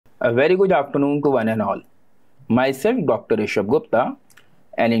A very good afternoon to one and all. Myself, Dr. Rishabh Gupta,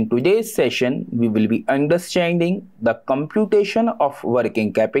 and in today's session, we will be understanding the computation of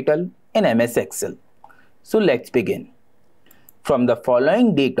working capital in MS Excel. So let's begin. From the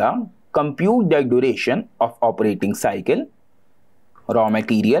following data, compute the duration of operating cycle. Raw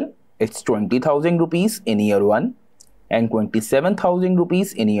material, it's 20,000 rupees in year 1 and 27,000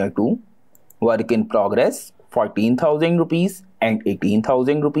 rupees in year 2. Work in progress, 14,000 rupees and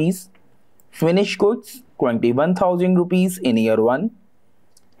 18,000 rupees. Finished goods, 21,000 rupees in year 1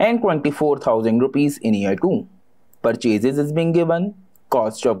 and 24,000 rupees in year 2. Purchases is being given,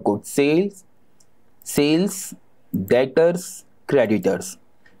 cost of goods sales, debtors, creditors.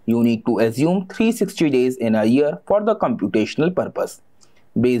 You need to assume 360 days in a year for the computational purpose.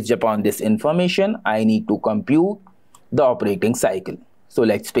 Based upon this information, I need to compute the operating cycle. So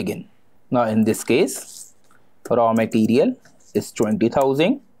let's begin. Now in this case, raw material is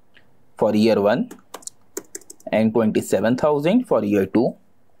 20,000 for year 1 and 27,000 for year 2.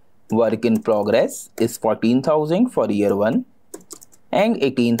 Work in progress is 14,000 for year 1 and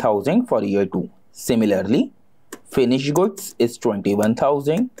 18,000 for year 2. Similarly, finished goods is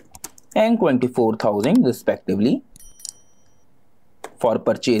 21,000 and 24,000 respectively. For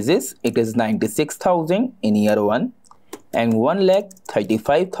purchases, it is 96,000 in year 1 and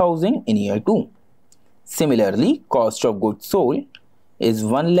 1,35,000 in year 2. Similarly, cost of goods sold is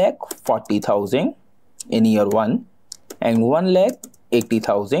 1,40,000 in year 1 and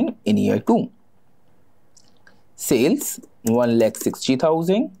 1,80,000 in year 2. Sales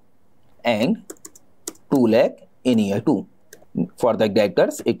 1,60,000 and 2 lakh in year 2. For the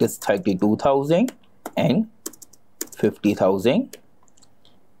debtors, it is 32,000 and 50,000.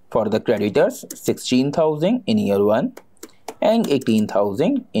 For the creditors, 16,000 in year 1 and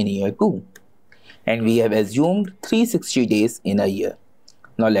 18,000 in year 2. And we have assumed 360 days in a year.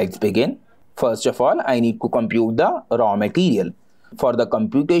 Now let's begin. First of all, I need to compute the raw material. For the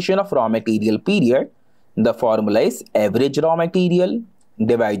computation of raw material period, the formula is average raw material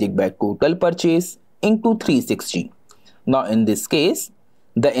divided by total purchase into 360. Now in this case,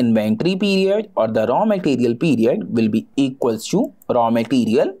 the inventory period or the raw material period will be equals to raw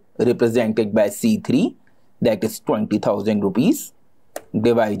material represented by C3, that is 20,000 rupees,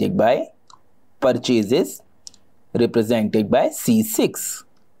 divided by purchases represented by C6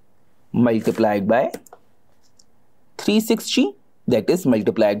 multiplied by 360, that is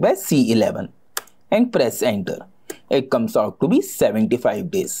multiplied by C11, and press enter. It comes out to be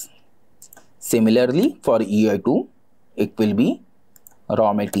 75 days. Similarly, for year 2, it will be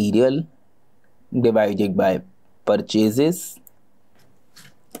raw material divided by purchases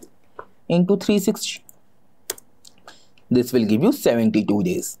into 360. This will give you 72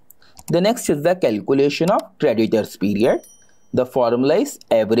 days. The next is the calculation of creditors period. The formula is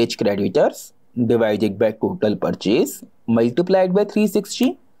average creditors divided by total purchase multiplied by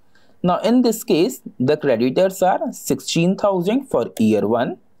 360. Now in this case, the creditors are 16,000 for year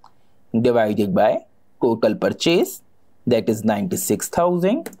 1 divided by total purchase, that is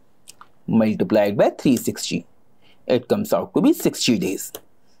 96,000 multiplied by 360. It comes out to be 60 days.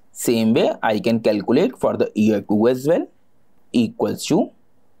 Same way I can calculate for the year 2 as well, equals to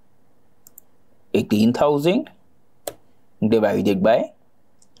 18,000 divided by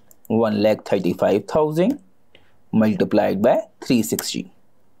 1,35,000 multiplied by 360,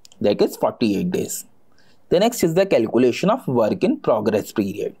 that is 48 days. The next is the calculation of work in progress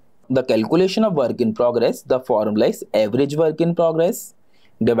period. The calculation of work in progress, the formula is average work in progress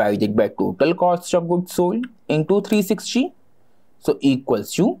divided by total cost of goods sold into 360. So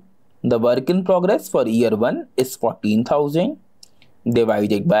equals to the work in progress for year 1 is 14,000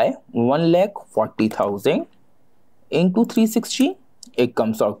 divided by 1,40,000 into 360. It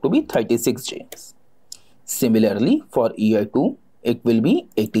comes out to be 36 days. Similarly, for year 2, it will be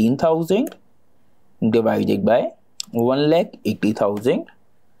 18,000 divided by 1,80,000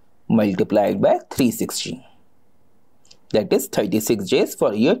 multiplied by 360. That is 36 days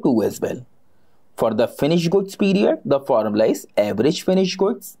for year 2 as well. For the finished goods period, the formula is average finished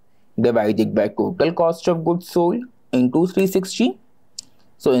goods divided by total cost of goods sold into 360.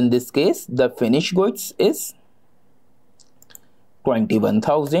 So in this case, the finished goods is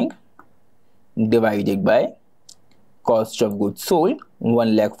 21,000 divided by cost of goods sold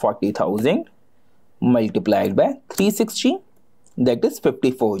 1,40,000 multiplied by 360, that is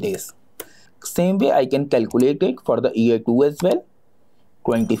 54 days. Same way I can calculate it for the year 2 as well.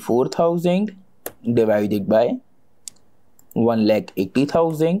 24,000 divided by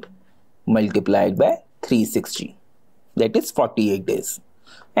 1,80,000 multiplied by 360, that is 48 days.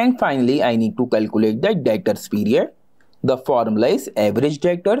 And finally, I need to calculate the debtors period. The formula is average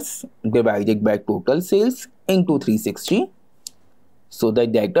debtors divided by total sales into 360. So the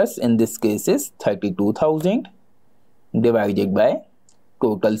debtors in this case is 32,000 divided by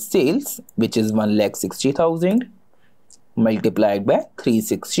total sales, which is 1,60,000, multiplied by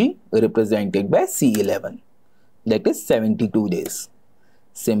 360 represented by C11, that is 72 days.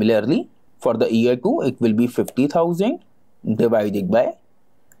 Similarly, for the year 2, it will be 50,000 divided by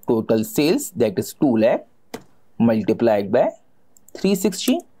total sales, that is 2 lakh, multiplied by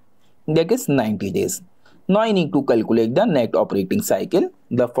 360, that is 90 days. Now I need to calculate the net operating cycle.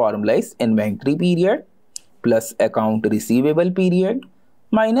 The formula is inventory period plus account receivable period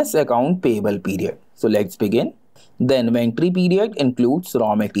minus account payable period. So let's begin. The inventory period includes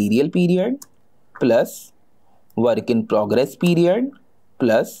raw material period plus work in progress period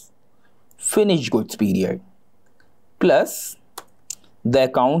plus finished goods period plus the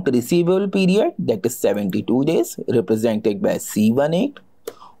account receivable period, that is 72 days represented by C18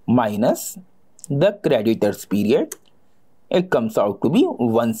 minus the creditors period. It comes out to be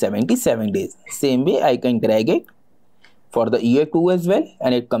 177 days. Same way I can drag it for the year 2 as well,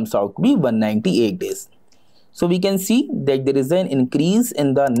 and it comes out to be 198 days. So we can see that there is an increase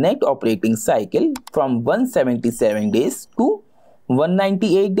in the net operating cycle from 177 days to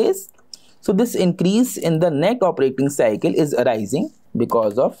 198 days. So this increase in the net operating cycle is arising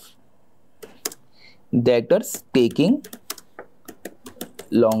because of debtors taking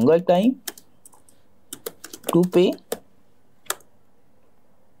longer time to pay,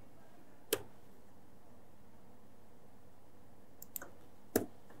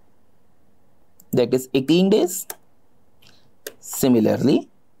 that is 18 days. Similarly,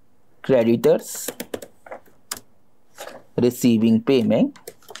 creditors receiving payment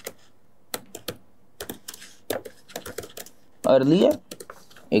earlier,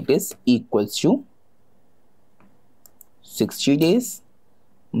 it is equals to 60 days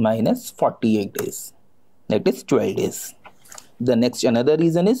minus 48 days, that is 12 days. The next another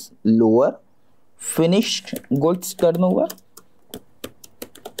reason is lower finished goods turnover.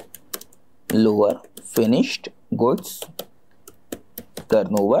 Lower finished goods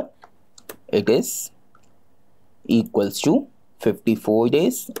turnover, it is equals to 54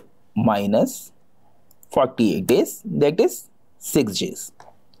 days minus 48 days, that is 6 days.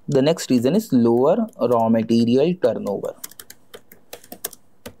 The next reason is lower raw material turnover,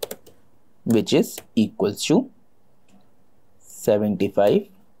 which is equals to 75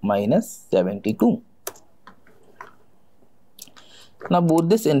 minus 72. Now both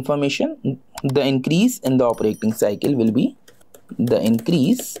this information, the increase in the operating cycle will be the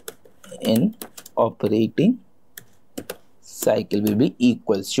increase in operating cycle will be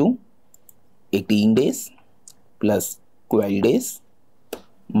equals to 18 days plus 12 days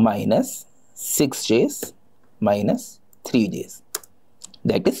minus 6 days minus 3 days,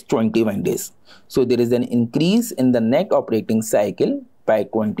 that is 21 days. So there is an increase in the net operating cycle by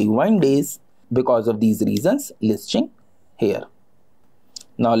 21 days because of these reasons listing here.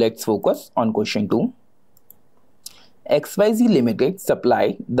 Now let's focus on question 2. XYZ Limited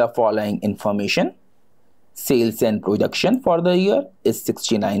supplied the following information. Sales and production for the year is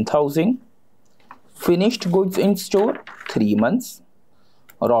 69,000. Finished goods in store 3 months.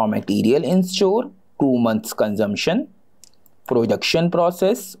 Raw material in store 2 months consumption. Production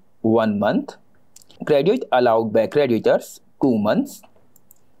process 1 month. Credit allowed by creditors 2 months.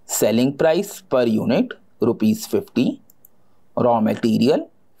 Selling price per unit rupees 50. Raw material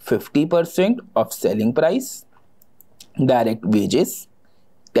 50% of selling price, direct wages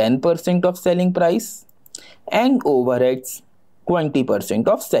 10% of selling price, and overheads 20%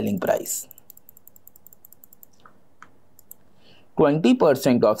 of selling price.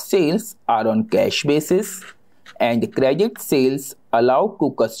 20% of sales are on cash basis and credit sales allowed to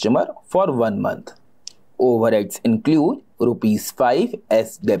customer for 1 month. Overheads include rupees 5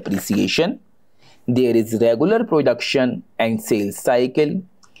 as depreciation. There is regular production and sales cycle,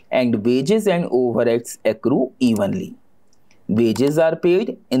 and wages and overheads accrue evenly. Wages are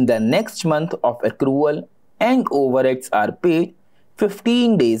paid in the next month of accrual and overheads are paid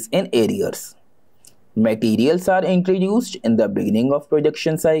 15 days in arrears. Materials are introduced in the beginning of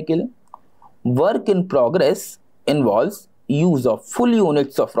production cycle. Work in progress involves use of full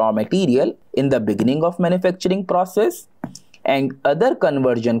units of raw material in the beginning of manufacturing process and other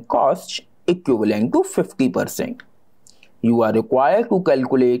conversion costs equivalent to 50%. You are required to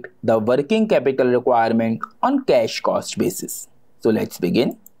calculate the working capital requirement on cash cost basis. So let's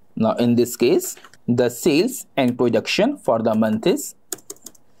begin. Now in this case, the sales and production for the month is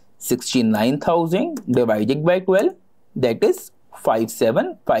 69,000 divided by 12, that is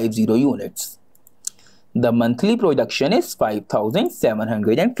 5750 units. The monthly production is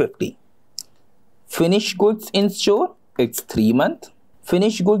 5,750. Finished goods in store, it's 3 months.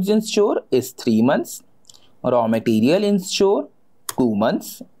 Finished goods in store is 3 months. Raw material in store, 2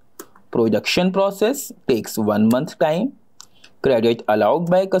 months. Production process takes 1 month time. Credit allowed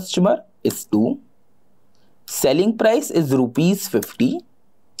by customer is 2. Selling price is rupees 50.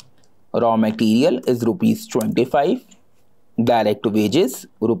 Raw material is rupees 25. Direct wages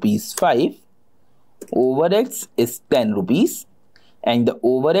rupees 5. Overheads is 10 rupees. And the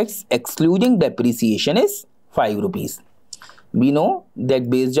overheads excluding depreciation is 5 rupees. We know that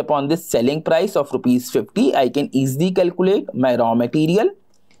based upon this selling price of rupees 50, I can easily calculate my raw material,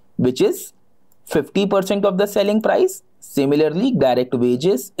 which is 50% of the selling price. Similarly, direct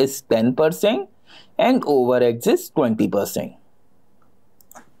wages is 10% and overheads is 20%.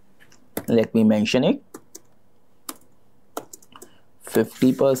 Let me mention it.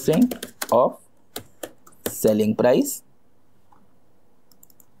 50% of selling price.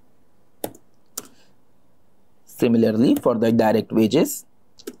 Similarly, for the direct wages,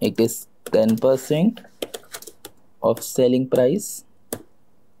 it is 10% of selling price.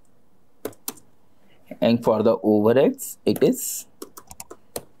 And for the overheads, it is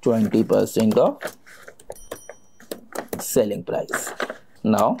 20% of selling price.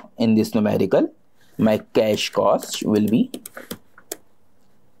 Now, in this numerical, my cash cost will be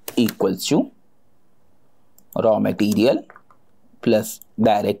equals to raw material plus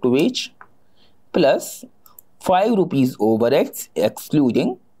direct wage plus 5 rupees overheads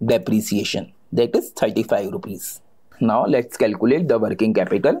excluding depreciation, that is 35 rupees. Now let's calculate the working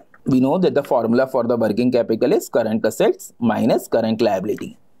capital. We know that the formula for the working capital is current assets minus current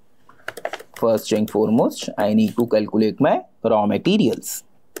liability. First and foremost, I need to calculate my raw materials.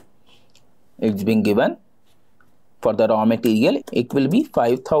 It's been given. For the raw material, it will be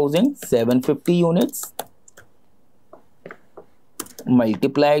 5,750 units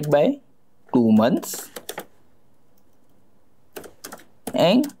multiplied by 2 months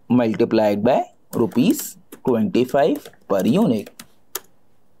and multiplied by rupees 25 per unit.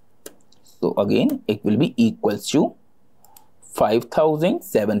 So again, it will be equals to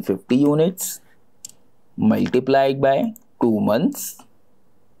 5,750 units multiplied by 2 months,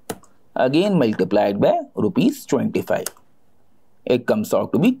 again multiplied by rupees 25. It comes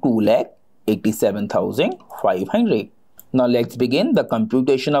out to be 2,87,500. Now let's begin the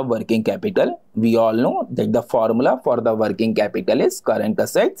computation of working capital. We all know that the formula for the working capital is current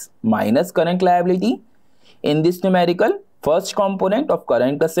assets minus current liability. In this numerical, first component of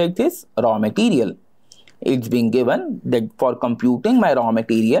current assets is raw material. It's been given that for computing my raw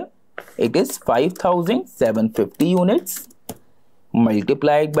material, it is 5,750 units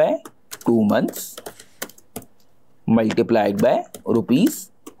multiplied by 2 months multiplied by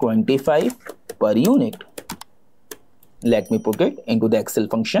rupees 25 per unit. Let me put it into the Excel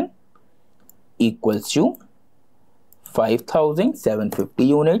function. Equals to 5,750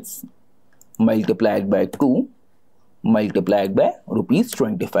 units multiplied by 2 multiplied by rupees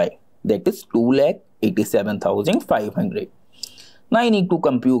 25, that is 2,87,500. Now I need to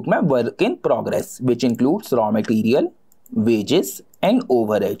compute my work in progress, which includes raw material, wages and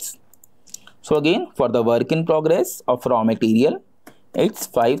overheads. So again, for the work in progress of raw material, it's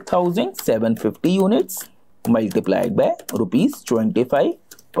 5,750 units multiplied by rupees 25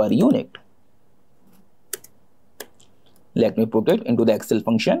 per unit. Let me put it into the Excel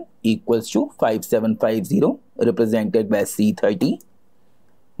function. Equals to 5750 represented by C30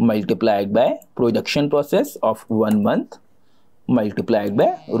 multiplied by production process of 1 month multiplied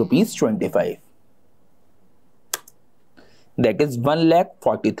by rupees 25. That is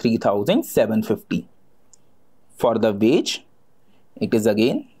 1,43,750. For the wage, it is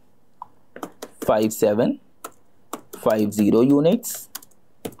again 5750 units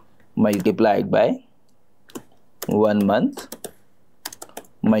multiplied by 1 month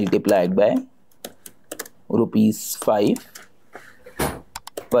multiplied by rupees 5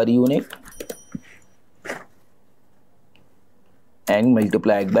 per unit and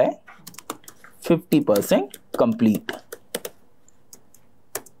multiplied by 50% complete.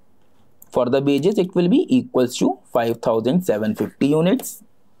 For the wages, it will be equals to 5,750 units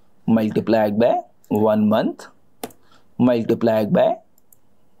multiplied by 1 month multiplied by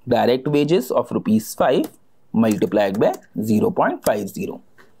direct wages of rupees 5 multiplied by 0.50.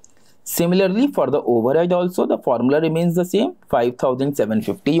 Similarly, for the overhead also, the formula remains the same.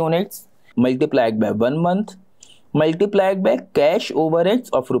 5,750 units multiplied by 1 month multiplied by cash overheads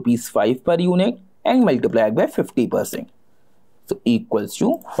of rupees 5 per unit and multiplied by 50%. So equals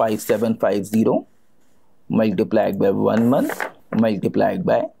to 5750 multiplied by 1 month multiplied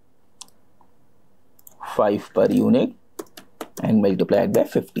by 5 per unit and multiplied by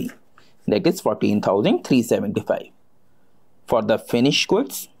 50. That is 14,375. For the finished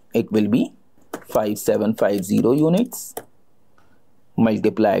goods, it will be 5750 units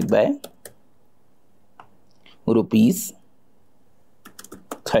multiplied by rupees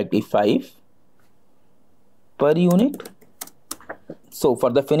 35 per unit. So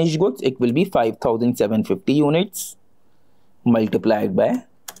for the finished goods, it will be 5750 units multiplied by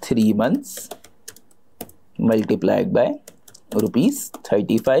 3 months multiplied by rupees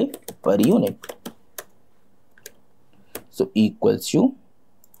 35 per unit. So equals to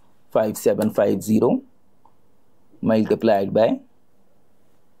 5750 multiplied by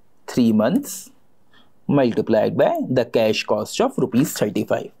 3 months multiplied by the cash cost of rupees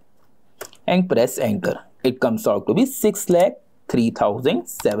 35 and press enter. It comes out to be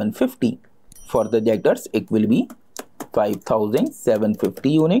 6,03,750. For the debtors, it will be 5,750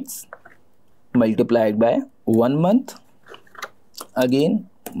 units multiplied by 1 month, again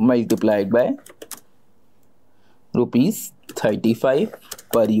multiplied by rupees 35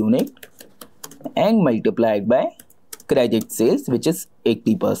 per unit and multiplied by credit sales, which is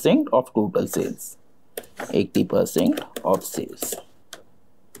 80% of total sales. 80% of sales.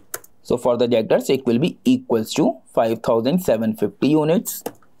 So for the debtors, it will be equals to 5,750 units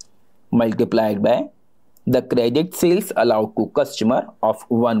multiplied by the credit sales allowed to customer of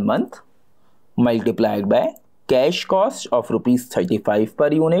 1 month multiplied by cash cost of rupees 35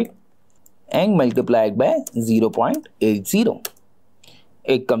 per unit and multiplied by 0.80.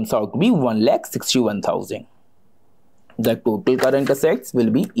 It comes out to be 1,61,000. The total current assets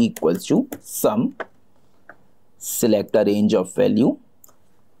will be equals to sum, select a range of value,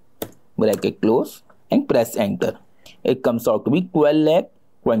 bracket close and press enter. It comes out to be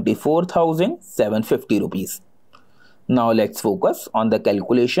 12,24,750 rupees. Now let's focus on the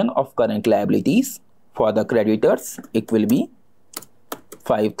calculation of current liabilities. For the creditors, it will be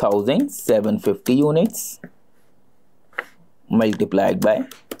 5,750 units multiplied by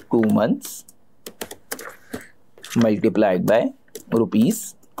 2 months multiplied by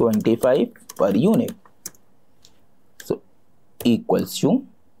rupees 25 per unit. So equals to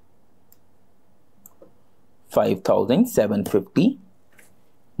 5,750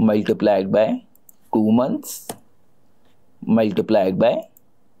 multiplied by 2 months multiplied by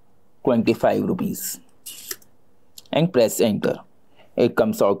 25 rupees and press enter. It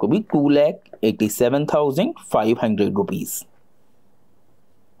comes out to be 2,87,500 rupees.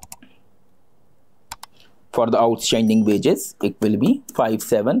 For the outstanding wages, it will be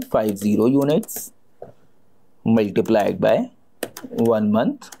 5,750 units multiplied by 1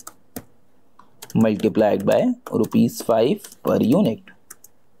 month multiplied by rupees 5 per unit.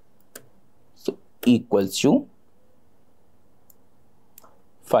 So equals to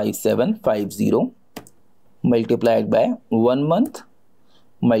 5,750 multiplied by 1 month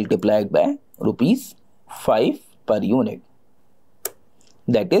multiplied by rupees 5 per unit.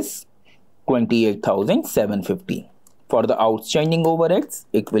 That is 28,750. For the outstanding overheads,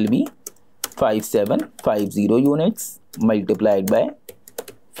 it will be 5,750 units multiplied by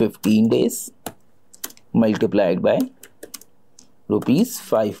 15 days multiplied by rupees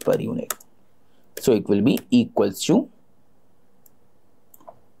 5 per unit. So it will be equals to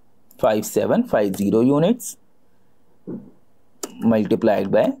 5,750 units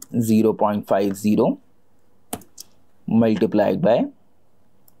multiplied by 0.50 multiplied by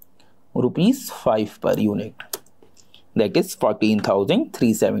rupees 5 per unit. That is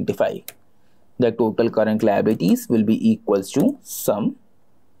 14,375. The total current liabilities will be equals to sum,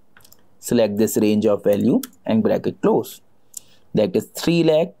 select this range of value and bracket close. That is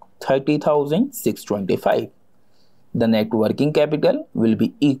 3,30,625. The net working capital will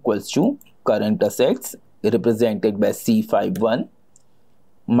be equals to current assets represented by C51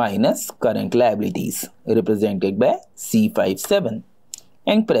 minus current liabilities represented by C57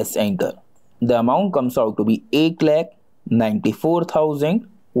 and press enter. The amount comes out to be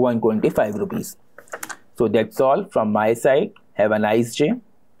 8,94,125 rupees. So that's all from my side. Have a nice day.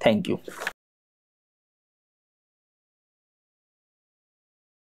 Thank you.